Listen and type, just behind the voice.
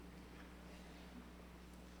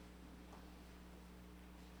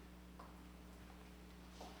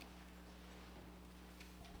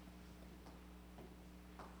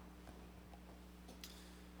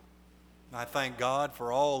I thank God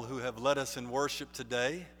for all who have led us in worship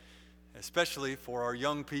today, especially for our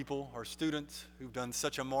young people, our students, who've done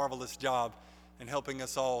such a marvelous job in helping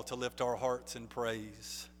us all to lift our hearts in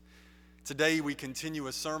praise. Today we continue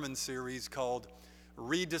a sermon series called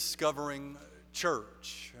Rediscovering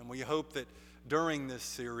Church, and we hope that during this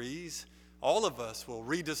series, all of us will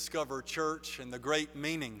rediscover church and the great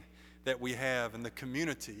meaning that we have in the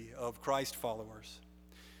community of Christ followers.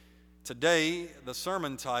 Today, the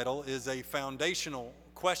sermon title is a foundational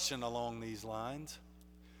question along these lines.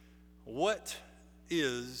 What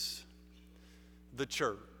is the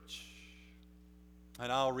church?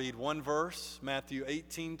 And I'll read one verse, Matthew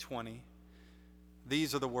 18:20.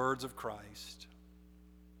 These are the words of Christ.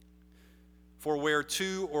 For where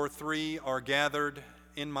 2 or 3 are gathered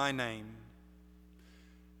in my name,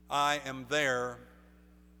 I am there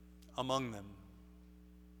among them.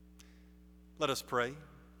 Let us pray.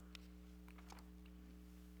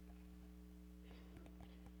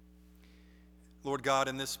 Lord God,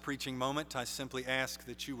 in this preaching moment, I simply ask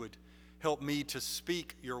that you would help me to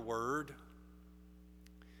speak your word,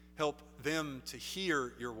 help them to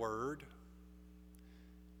hear your word,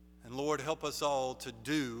 and Lord, help us all to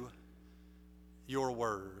do your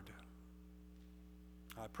word.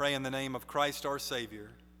 I pray in the name of Christ our Savior.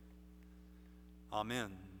 Amen.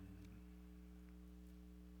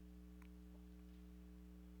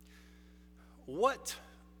 What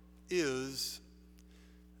is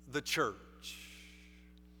the church?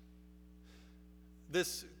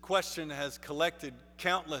 This question has collected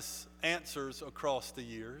countless answers across the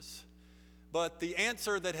years, but the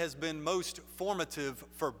answer that has been most formative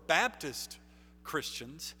for Baptist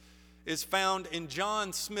Christians is found in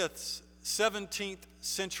John Smith's 17th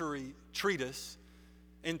century treatise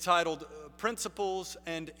entitled Principles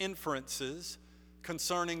and Inferences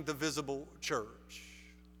Concerning the Visible Church.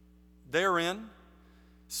 Therein,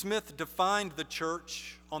 Smith defined the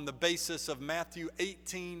church on the basis of Matthew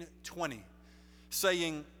 18:20.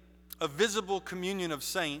 Saying, a visible communion of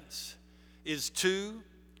saints is 2,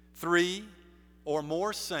 3, or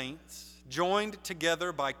more saints joined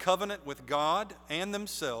together by covenant with God and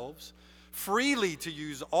themselves, freely to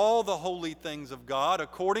use all the holy things of God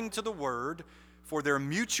according to the word for their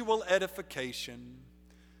mutual edification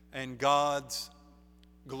and God's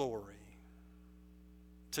glory.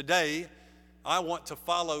 Today, I want to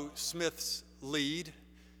follow Smith's lead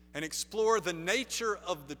and explore the nature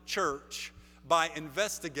of the church by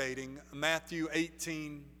investigating Matthew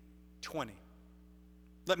 18:20.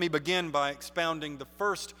 Let me begin by expounding the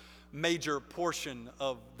first major portion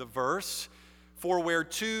of the verse. For where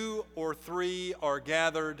 2 or 3 are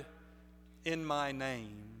gathered in my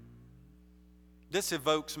name. This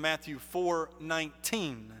evokes Matthew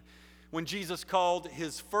 4:19, when Jesus called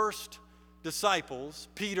his first disciples,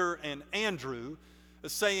 Peter and Andrew,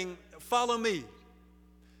 saying, follow me,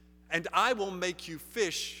 and I will make you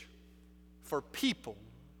fish for people.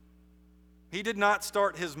 He did not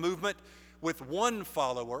start his movement with 1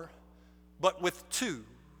 follower, but with 2.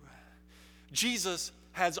 Jesus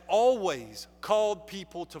has always called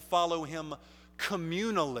people to follow him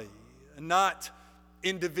communally, not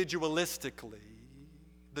individualistically.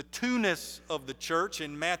 The 2-ness of the church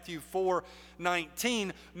in Matthew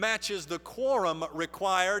 4:19 matches the quorum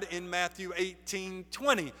required in Matthew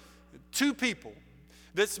 18:20. 2 people.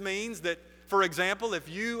 This means that, for example, if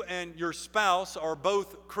you and your spouse are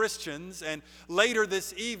both Christians and later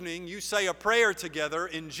this evening you say a prayer together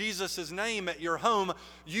in Jesus' name at your home,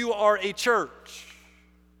 you are a church.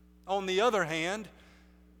 On the other hand,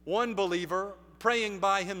 1 believer praying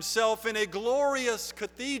by himself in a glorious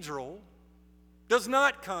cathedral does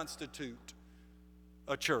not constitute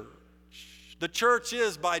a church. The church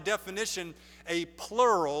is, by definition, a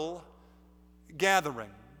plural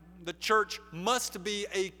gathering. The church must be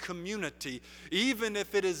a community, even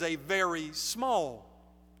if it is a very small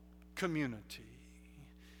community.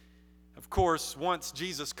 Of course, once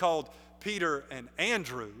Jesus called Peter and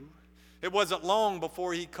Andrew, it wasn't long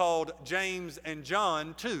before he called James and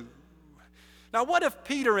John too. Now, what if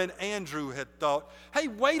Peter and Andrew had thought, hey,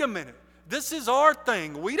 wait a minute, this is our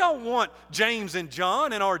thing. We don't want James and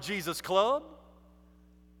John in our Jesus club.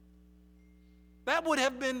 That would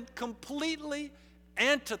have been completely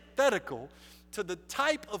antithetical to the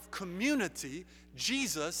type of community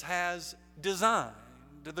Jesus has designed.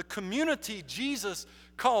 The community Jesus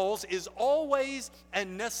calls is always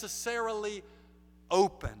and necessarily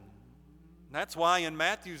open. That's why in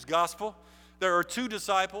Matthew's gospel there are 2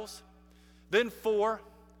 disciples, then 4,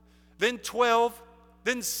 then 12,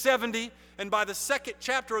 then 70, and by the 2nd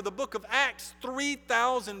chapter of the book of Acts,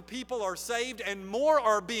 3,000 people are saved and more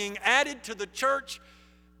are being added to the church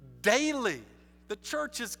daily. The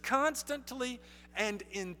church is constantly and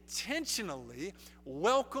intentionally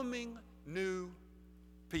welcoming new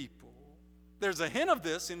people. There's a hint of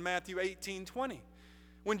this in Matthew 18:20,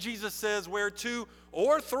 when Jesus says, where 2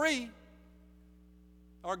 or 3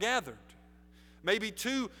 are gathered. Maybe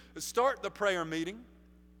 2 start the prayer meeting,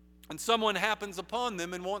 and someone happens upon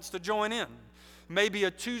them and wants to join in. Maybe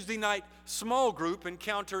a Tuesday night small group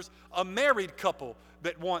encounters a married couple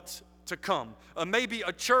that wants to come. Maybe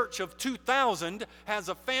a church of 2,000 has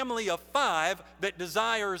a family of 5 that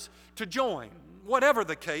desires to join. Whatever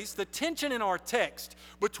the case, the tension in our text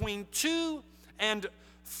between 2 and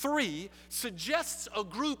 3 suggests a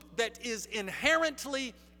group that is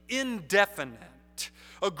inherently indefinite,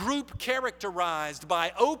 a group characterized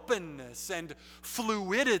by openness and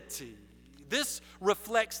fluidity. This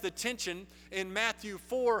reflects the tension in Matthew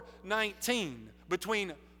 4:19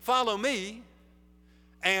 between follow me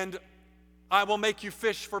and I will make you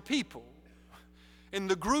fish for people. In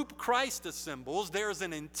the group Christ assembles, there's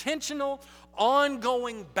an intentional,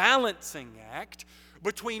 ongoing balancing act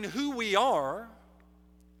between who we are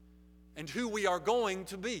and who we are going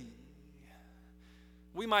to be.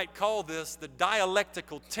 We might call this the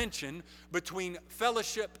dialectical tension between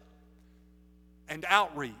fellowship and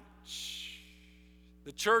outreach.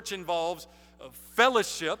 The church involves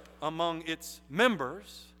fellowship among its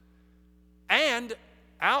members and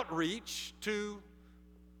outreach to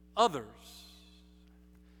others.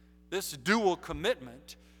 This dual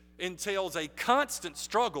commitment entails a constant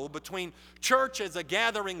struggle between church as a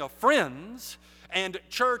gathering of friends and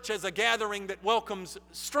church as a gathering that welcomes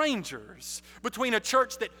strangers, between a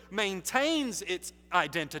church that maintains its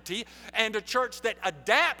identity and a church that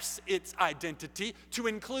adapts its identity to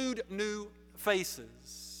include new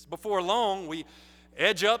faces. Before long, we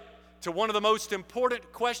edge up to one of the most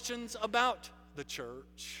important questions about the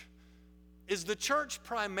church. Is the church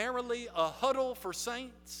primarily a huddle for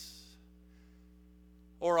saints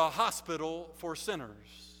or a hospital for sinners?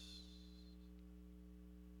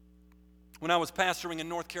 When I was pastoring in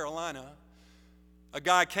North Carolina, a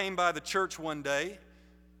guy came by the church one day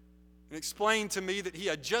and explained to me that he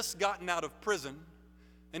had just gotten out of prison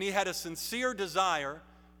and he had a sincere desire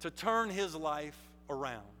to turn his life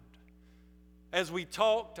around. As we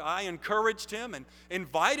talked, I encouraged him and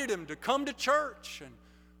invited him to come to church and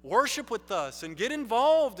worship with us and get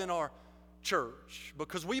involved in our church,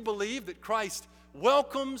 because we believe that Christ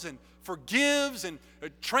welcomes and forgives and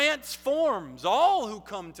transforms all who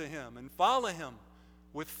come to him and follow him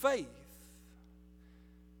with faith.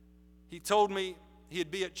 He told me he'd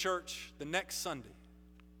be at church the next Sunday.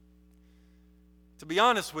 To be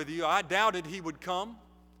honest with you, I doubted he would come,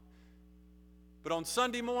 but on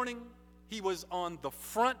Sunday morning, he was on the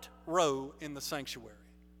front row in the sanctuary.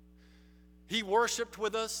 He worshiped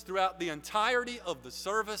with us throughout the entirety of the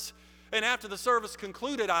service. And after the service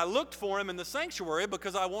concluded, I looked for him in the sanctuary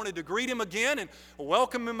because I wanted to greet him again and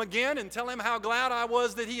welcome him again and tell him how glad I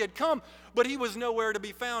was that he had come. But he was nowhere to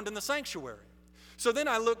be found in the sanctuary. So then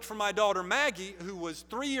I looked for my daughter Maggie, who was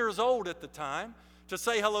 3 years old at the time, to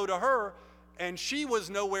say hello to her, and she was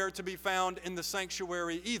nowhere to be found in the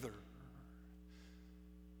sanctuary either.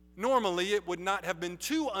 Normally, it would not have been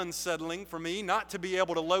too unsettling for me not to be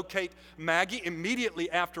able to locate Maggie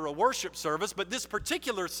immediately after a worship service, but this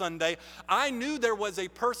particular Sunday, I knew there was a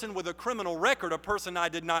person with a criminal record, a person I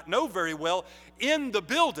did not know very well, in the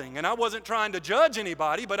building. And I wasn't trying to judge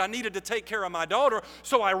anybody, but I needed to take care of my daughter,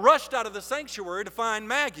 so I rushed out of the sanctuary to find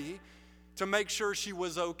Maggie to make sure she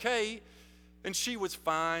was okay. And she was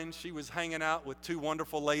fine. She was hanging out with 2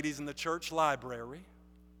 wonderful ladies in the church library.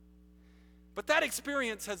 But that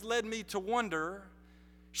experience has led me to wonder,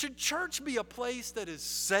 should church be a place that is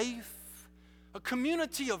safe, a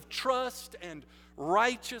community of trust and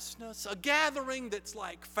righteousness, a gathering that's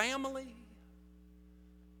like family?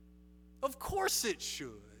 Of course it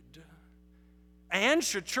should. And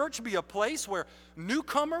should church be a place where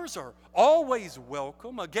newcomers are always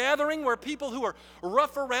welcome, a gathering where people who are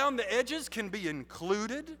rough around the edges can be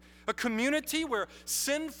included, a community where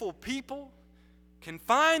sinful people can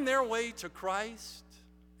find their way to Christ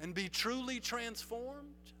and be truly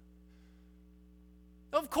transformed?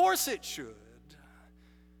 Of course it should.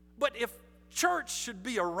 But if church should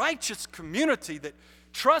be a righteous community that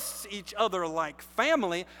trusts each other like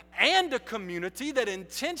family and a community that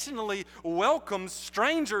intentionally welcomes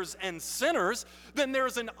strangers and sinners, then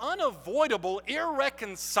there's an unavoidable,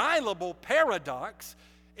 irreconcilable paradox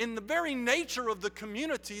in the very nature of the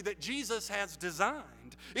community that Jesus has designed.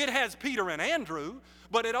 It has Peter and Andrew,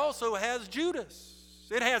 but it also has Judas.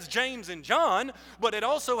 It has James and John, but it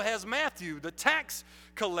also has Matthew, the tax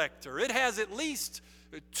collector. It has at least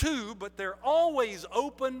 2, but they're always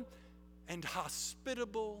open and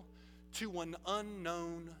hospitable to an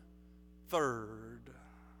unknown third.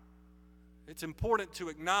 It's important to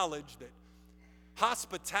acknowledge that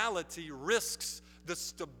hospitality risks the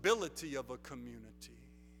stability of a community.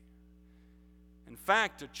 In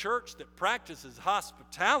fact, a church that practices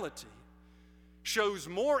hospitality shows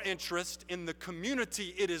more interest in the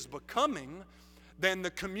community it is becoming than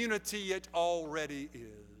the community it already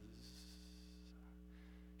is.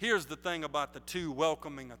 Here's the thing about the two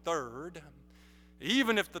welcoming a third.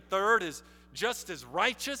 Even if the third is just as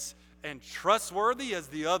righteous and trustworthy as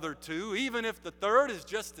the other two, even if the third is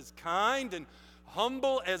just as kind and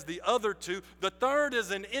humble as the other two, the third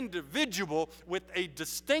is an individual with a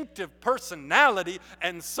distinctive personality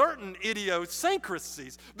and certain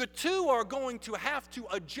idiosyncrasies. The two are going to have to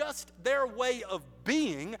adjust their way of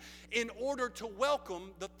being in order to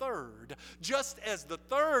welcome the third, just as the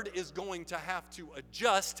third is going to have to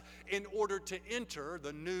adjust in order to enter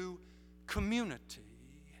the new community.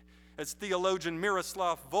 As theologian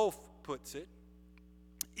Miroslav Volf puts it,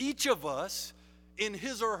 each of us, in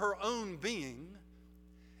his or her own being,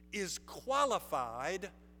 is qualified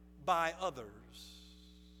by others.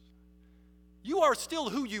 You are still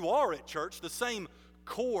who you are at church, the same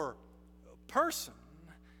core person,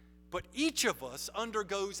 but each of us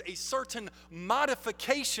undergoes a certain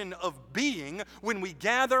modification of being when we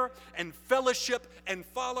gather and fellowship and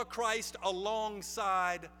follow Christ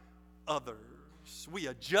alongside others. We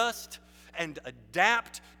adjust and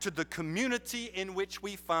adapt to the community in which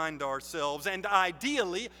we find ourselves, and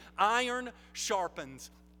ideally, iron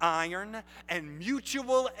sharpens iron, and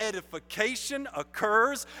mutual edification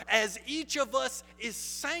occurs as each of us is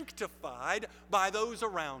sanctified by those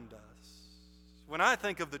around us. When I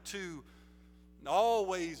think of the two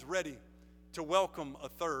always ready to welcome a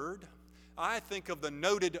third, I think of the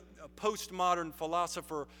noted postmodern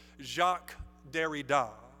philosopher Jacques Derrida.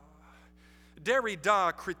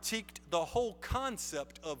 Derrida critiqued the whole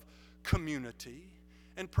concept of community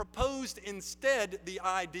and proposed instead the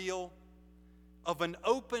ideal of an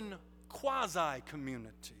open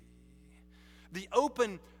quasi-community. The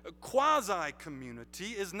open quasi-community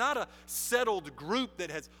is not a settled group that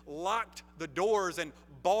has locked the doors and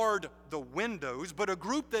barred the windows, but a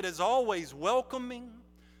group that is always welcoming,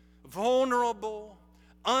 vulnerable,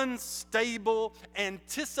 unstable,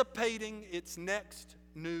 anticipating its next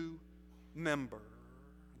new member.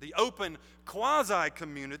 The open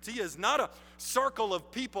quasi-community is not a circle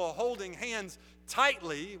of people holding hands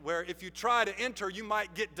tightly, where if you try to enter, you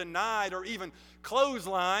might get denied or even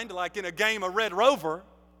clotheslined, like in a game of Red Rover.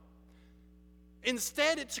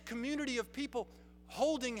 Instead, it's a community of people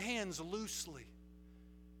holding hands loosely,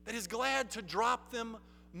 that is glad to drop them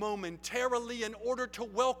momentarily in order to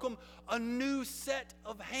welcome a new set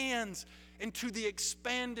of hands into the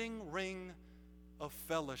expanding ring of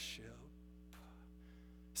fellowship.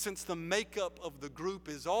 Since the makeup of the group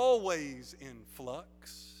is always in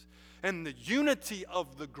flux, and the unity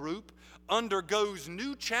of the group undergoes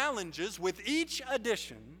new challenges with each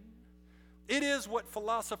addition, it is what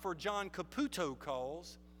philosopher John Caputo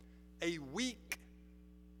calls a weak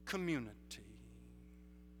community.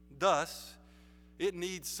 Thus, it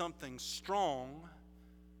needs something strong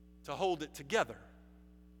to hold it together.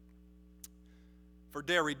 For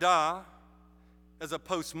Derrida, as a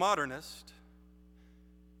postmodernist,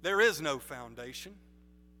 there is no foundation.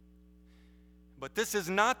 But this is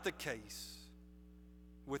not the case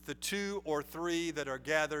with the two or three that are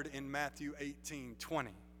gathered in Matthew 18:20.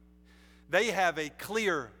 They have a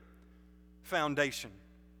clear foundation.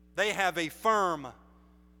 They have a firm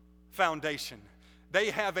foundation. They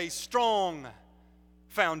have a strong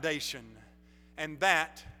foundation, and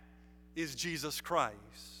that is Jesus Christ.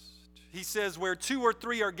 He says, where two or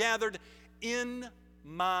three are gathered in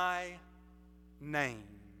my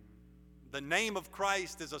name. The name of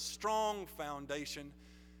Christ is a strong foundation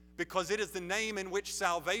because it is the name in which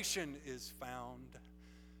salvation is found.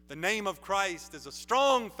 The name of Christ is a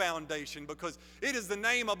strong foundation because it is the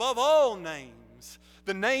name above all names.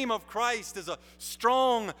 The name of Christ is a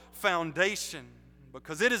strong foundation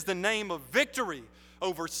because it is the name of victory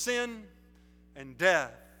over sin and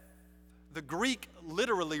death. The Greek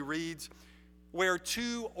literally reads, where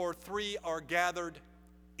two or three are gathered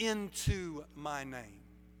into my name.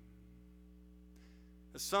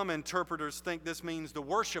 Some interpreters think this means the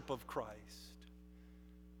worship of Christ.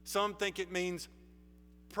 Some think it means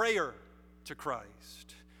prayer to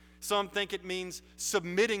Christ. Some think it means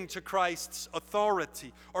submitting to Christ's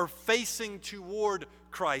authority, or facing toward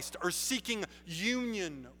Christ, or seeking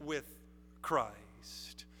union with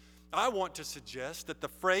Christ. I want to suggest that the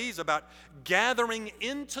phrase about gathering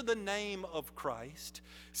into the name of Christ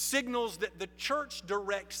signals that the church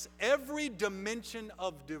directs every dimension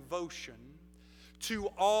of devotion to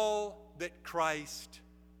all that Christ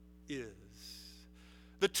is.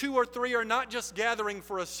 The two or three are not just gathering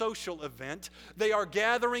for a social event. They are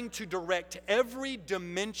gathering to direct every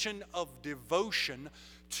dimension of devotion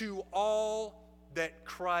to all that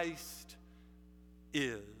Christ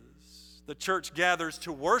is. The church gathers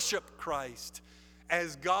to worship Christ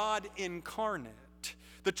as God incarnate.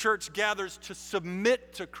 The church gathers to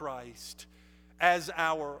submit to Christ as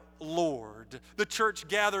our Lord. The church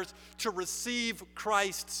gathers to receive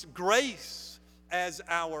Christ's grace as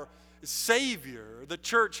our Savior. The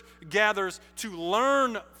church gathers to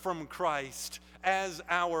learn from Christ as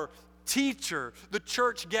our teacher. The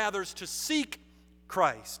church gathers to seek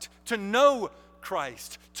Christ, to know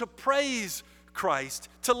Christ, to praise Christ,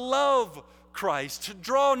 to love Christ, to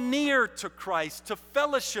draw near to Christ, to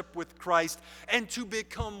fellowship with Christ, and to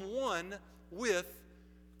become one with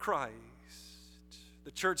Christ.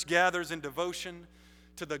 The church gathers in devotion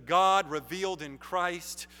to the God revealed in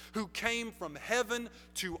Christ, who came from heaven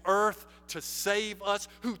to earth to save us,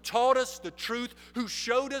 who taught us the truth, who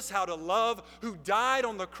showed us how to love, who died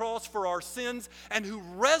on the cross for our sins, and who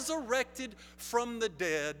resurrected from the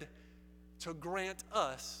dead to grant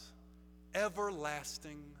us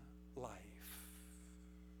everlasting life.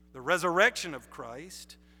 The resurrection of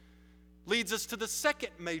Christ leads us to the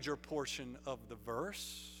second major portion of the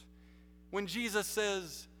verse, when Jesus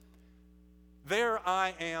says, "There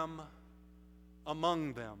I am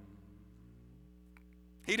among them."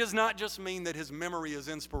 He does not just mean that his memory is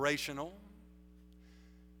inspirational.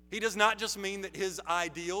 He does not just mean that his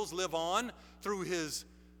ideals live on through his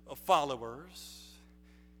followers.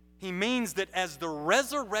 He means that as the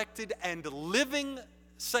resurrected and living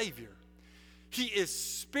Savior, he is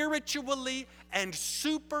spiritually and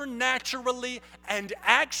supernaturally and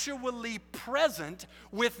actually present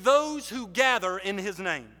with those who gather in his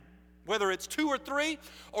name. Whether it's 2 or 3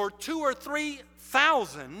 or 2 or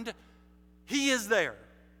 3,000, he is there.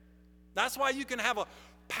 That's why you can have a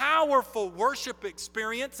powerful worship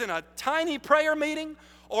experience in a tiny prayer meeting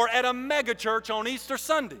or at a megachurch on Easter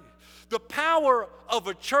Sunday. The power of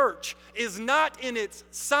a church is not in its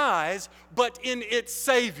size, but in its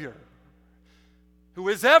Savior, who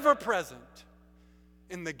is ever present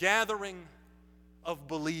in the gathering of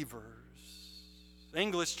believers.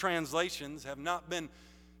 English translations have not been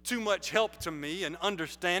too much help to me in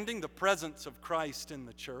understanding the presence of Christ in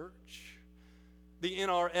the church. The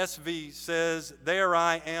NRSV says, "There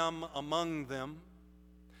I am among them."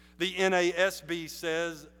 The NASB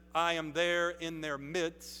says, "I am there in their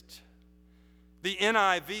midst." The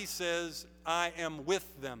NIV says, "I am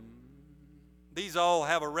with them." These all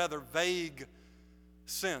have a rather vague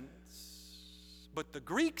sense. But the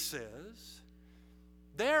Greek says,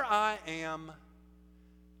 "There I am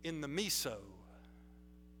in the meso."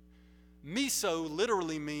 Meso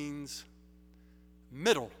literally means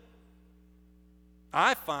middle.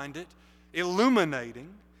 I find it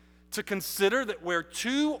illuminating to consider that where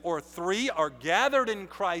 2 or 3 are gathered in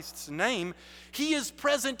Christ's name, he is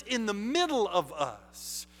present in the middle of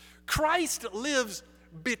us. Christ lives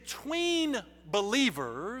between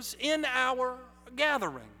believers in our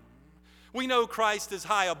gathering. We know Christ is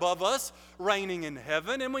high above us, reigning in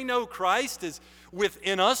heaven, and we know Christ is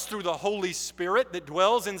within us through the Holy Spirit that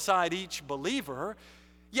dwells inside each believer.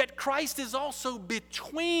 Yet Christ is also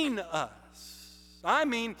between us. I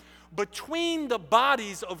mean, between the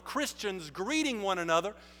bodies of Christians greeting one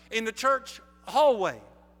another in the church hallway,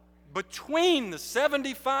 between the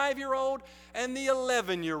 75-year-old and the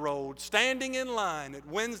 11-year-old standing in line at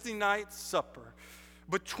Wednesday night supper,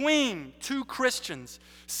 between 2 Christians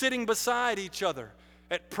sitting beside each other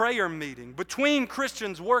at prayer meeting, between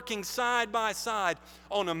Christians working side by side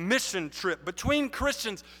on a mission trip, between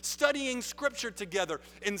Christians studying Scripture together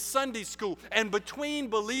in Sunday school, and between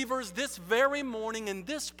believers this very morning in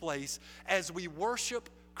this place as we worship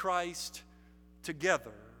Christ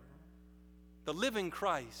together. The living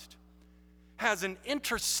Christ has an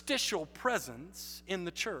interstitial presence in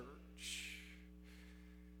the church.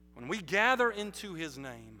 When we gather into his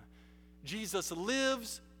name, Jesus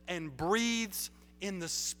lives and breathes in the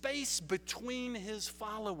space between his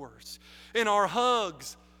followers, in our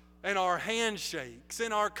hugs and our handshakes,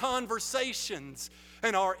 in our conversations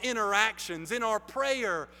and our interactions, in our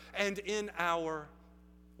prayer and in our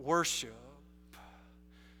worship.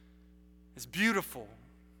 It's beautiful.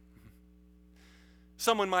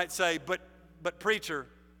 Someone might say, but preacher,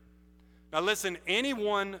 now listen,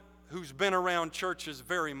 anyone who's been around churches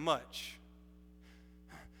very much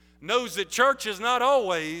knows that church is not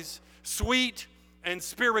always sweet and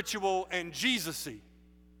spiritual and Jesus-y.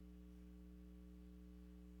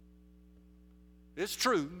 It's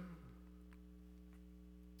true.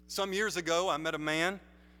 Some years ago, I met a man,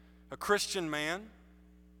 a Christian man,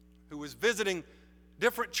 who was visiting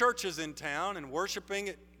different churches in town and worshiping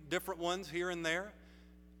at different ones here and there,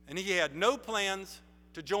 and he had no plans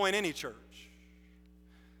to join any church.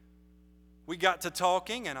 We got to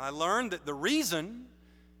talking, and I learned that the reason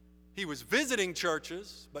he was visiting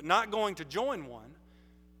churches but not going to join one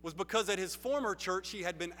was because at his former church he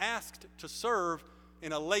had been asked to serve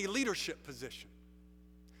in a lay leadership position.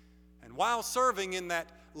 And while serving in that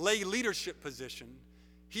lay leadership position,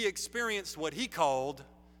 he experienced what he called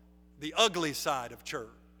the ugly side of church.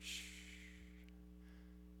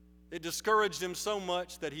 It discouraged him so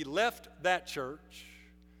much that he left that church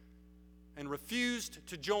and refused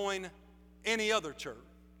to join any other church.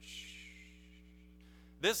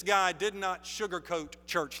 This guy did not sugarcoat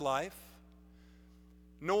church life,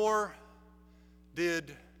 nor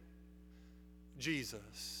did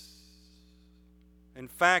Jesus. In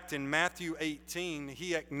fact, in Matthew 18,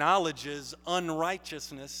 he acknowledges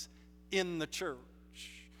unrighteousness in the church,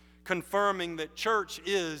 confirming that church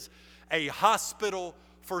is a hospital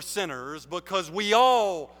for sinners because we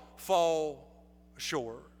all fall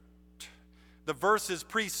short. The verses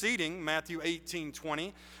preceding Matthew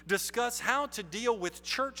 18:20 discuss how to deal with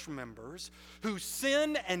church members who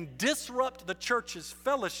sin and disrupt the church's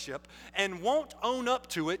fellowship and won't own up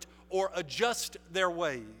to it or adjust their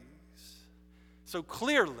ways. So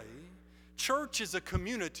clearly, church is a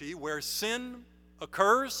community where sin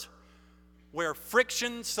occurs, where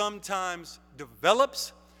friction sometimes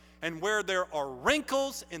develops, and where there are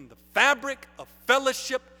wrinkles in the fabric of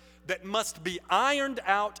fellowship that must be ironed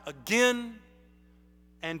out again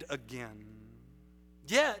and again.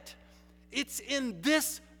 Yet, it's in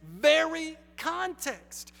this very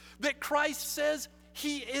context that Christ says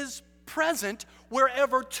he is present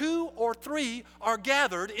wherever two or three are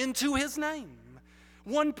gathered into his name.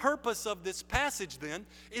 One purpose of this passage, then,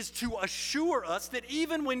 is to assure us that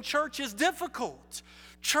even when church is difficult,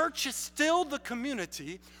 church is still the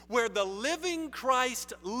community where the living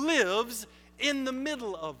Christ lives in the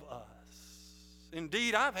middle of us.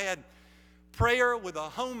 Indeed, I've had prayer with a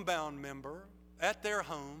homebound member at their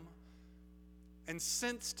home and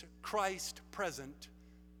sensed Christ present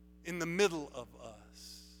in the middle of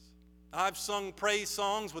us. I've sung praise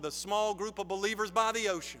songs with a small group of believers by the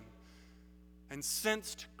ocean and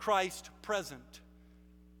sensed Christ present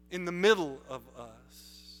in the middle of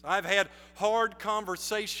us. I've had hard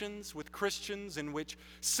conversations with Christians in which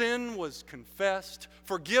sin was confessed,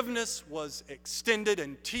 forgiveness was extended,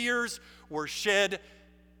 and tears were shed,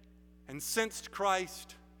 and sensed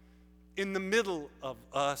Christ in the middle of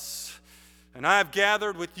us. And I've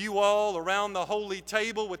gathered with you all around the holy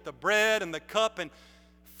table with the bread and the cup and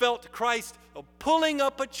felt Christ pulling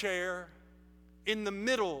up a chair in the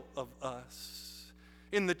middle of us.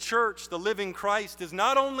 In the church, the living Christ is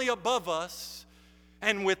not only above us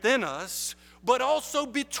and within us, but also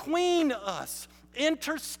between us,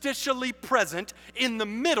 interstitially present in the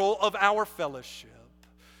middle of our fellowship.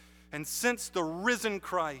 And since the risen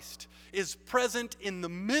Christ is present in the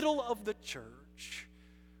middle of the church,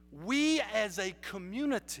 we as a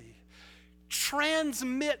community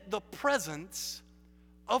transmit the presence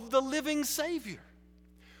of the living Savior.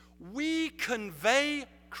 We convey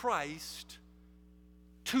Christ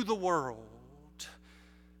to the world.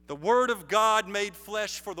 The Word of God made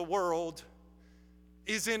flesh for the world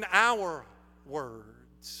is in our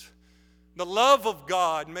words. The love of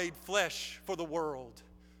God made flesh for the world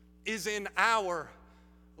is in our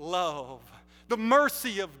love. The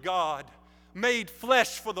mercy of God made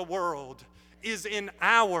flesh for the world is in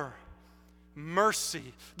our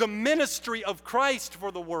mercy. The ministry of Christ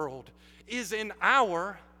for the world is in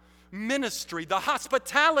our ministry. The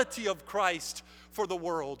hospitality of Christ for the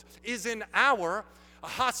world is in our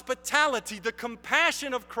hospitality. The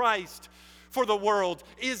compassion of Christ for the world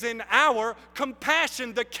is in our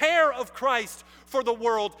compassion. The care of Christ for the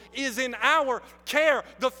world is in our care.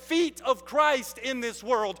 The feet of Christ in this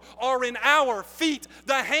world are in our feet.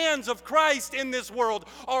 The hands of Christ in this world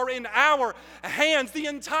are in our hands. The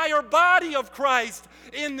entire body of Christ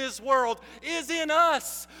in this world is in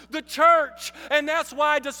us, the church. And that's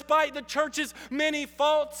why, despite the church's many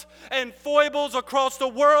faults and foibles across the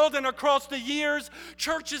world and across the years,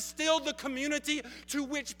 church is still the community to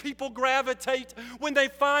which people gravitate when they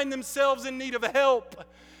find themselves in need of help,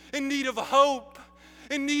 in need of hope,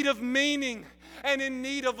 in need of meaning, and in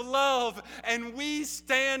need of love. And we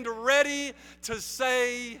stand ready to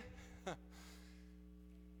say,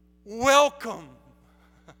 welcome.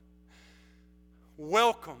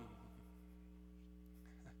 welcome.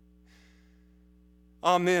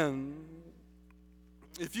 Amen.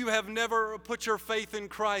 If you have never put your faith in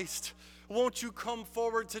Christ, won't you come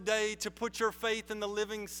forward today to put your faith in the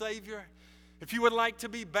living Savior? If you would like to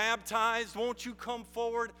be baptized, won't you come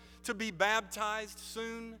forward to be baptized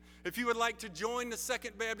soon? If you would like to join the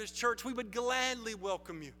Second Baptist Church, we would gladly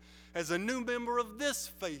welcome you as a new member of this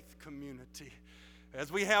faith community.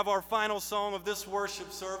 As we have our final song of this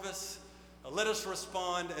worship service, let us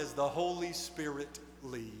respond as the Holy Spirit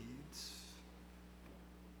leads.